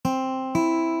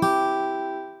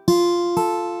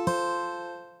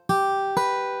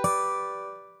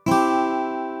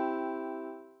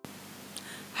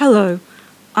Hello,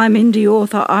 I'm indie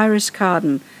author Iris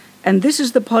Carden, and this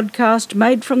is the podcast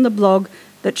made from the blog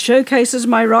that showcases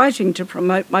my writing to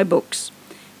promote my books.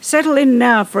 Settle in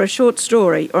now for a short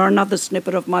story or another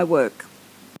snippet of my work.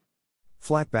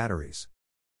 Flat Batteries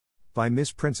by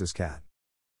Miss Princess Cat.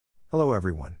 Hello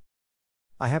everyone.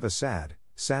 I have a sad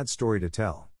story to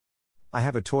tell. I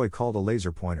have a toy called a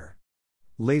laser pointer.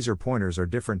 Laser pointers are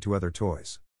different to other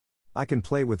toys. I can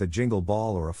play with a jingle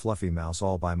ball or a fluffy mouse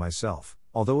all by myself,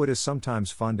 although it is sometimes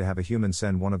fun to have a human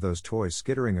send one of those toys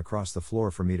skittering across the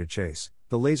floor for me to chase.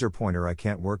 The laser pointer I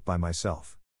can't work by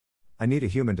myself. I need a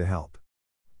human to help.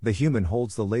 The human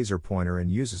holds the laser pointer and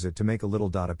uses it to make a little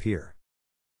dot appear.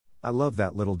 I love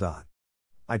that little dot.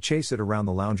 I chase it around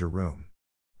the lounger room.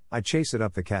 I chase it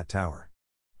up the cat tower.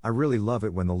 I really love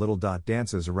it when the little dot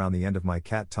dances around the end of my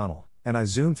cat tunnel, and I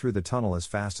zoom through the tunnel as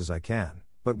fast as I can,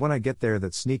 but when I get there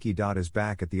that sneaky dot is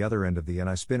back at the other end of the and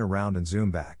I spin around and zoom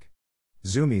back.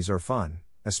 Zoomies are fun,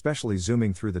 especially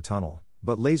zooming through the tunnel,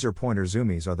 but laser pointer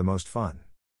zoomies are the most fun.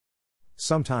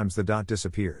 Sometimes the dot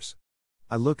disappears.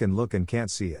 I look and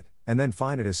can't see it, and then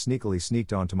find it has sneakily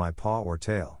sneaked onto my paw or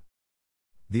tail.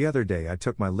 The other day I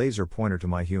took my laser pointer to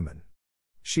my human.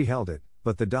 She held it,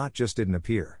 but the dot just didn't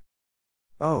appear.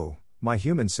 "Oh," my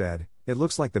human said, "it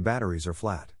looks like the batteries are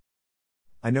flat."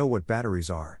 I know what batteries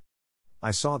are.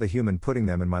 I saw the human putting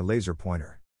them in my laser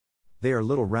pointer. They are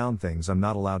little round things I'm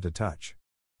not allowed to touch.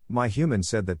 My human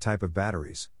said that type of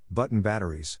batteries, button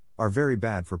batteries, are very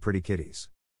bad for pretty kitties.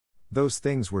 Those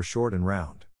things were short and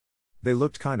round. They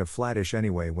looked kind of flattish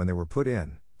anyway when they were put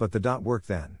in, but the dot worked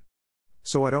then.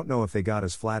 So I don't know if they got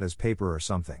as flat as paper or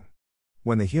something.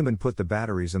 When the human put the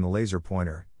batteries in the laser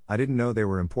pointer, I didn't know they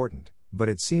were important, but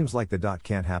it seems like the dot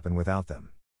can't happen without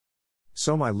them.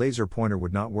 So my laser pointer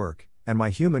would not work, and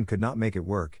my human could not make it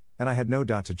work, and I had no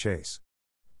dot to chase.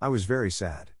 I was very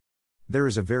sad. There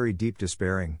is a very deep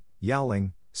despairing,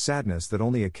 yowling, sadness that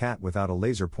only a cat without a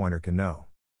laser pointer can know.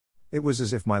 It was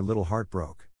as if my little heart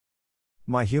broke.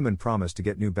 My human promised to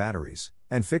get new batteries,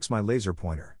 and fix my laser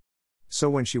pointer. So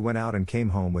when she went out and came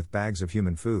home with bags of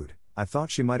human food, I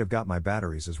thought she might have got my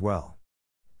batteries as well.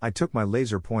 I took my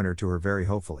laser pointer to her very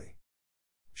hopefully.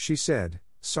 She said,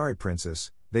 "Sorry princess,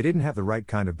 they didn't have the right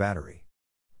kind of battery.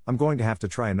 I'm going to have to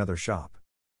try another shop.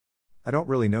 I don't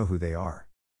really know who they are.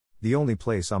 The only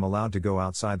place I'm allowed to go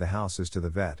outside the house is to the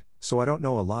vet, so I don't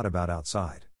know a lot about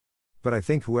outside. But I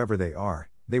think whoever they are,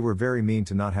 they were very mean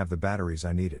to not have the batteries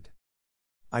I needed.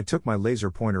 I took my laser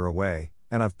pointer away,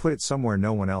 and I've put it somewhere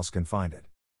no one else can find it.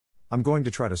 I'm going to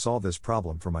try to solve this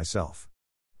problem for myself.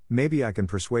 Maybe I can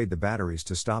persuade the batteries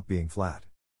to stop being flat."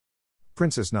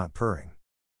 Princess not purring.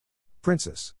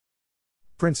 Princess.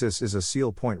 Princess is a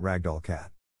seal point ragdoll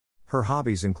cat. Her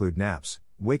hobbies include naps,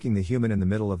 waking the human in the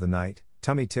middle of the night,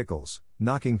 tummy tickles,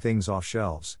 knocking things off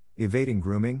shelves, evading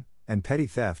grooming, and petty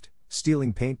theft,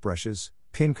 stealing paintbrushes,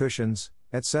 pincushions,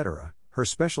 etc. Her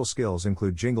special skills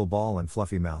include jingle ball and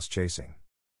fluffy mouse chasing.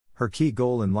 Her key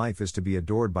goal in life is to be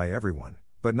adored by everyone,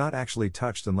 but not actually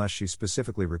touched unless she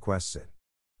specifically requests it.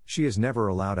 She is never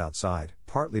allowed outside,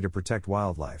 partly to protect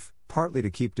wildlife, partly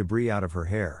to keep debris out of her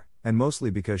hair, and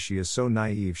mostly because she is so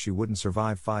naive she wouldn't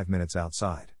survive 5 minutes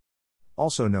outside.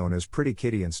 Also known as Pretty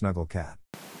Kitty and Snuggle Cat.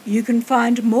 You can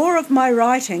find more of my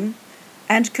writing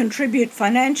and contribute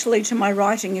financially to my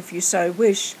writing if you so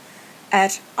wish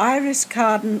at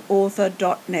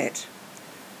iriscardenauthor.net.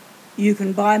 You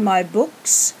can buy my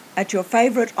books at your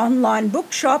favourite online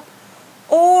bookshop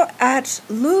or at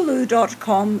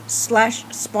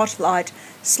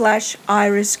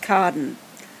lulu.com/spotlight/iriscarden.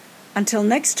 Until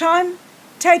next time,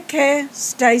 take care,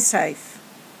 stay safe.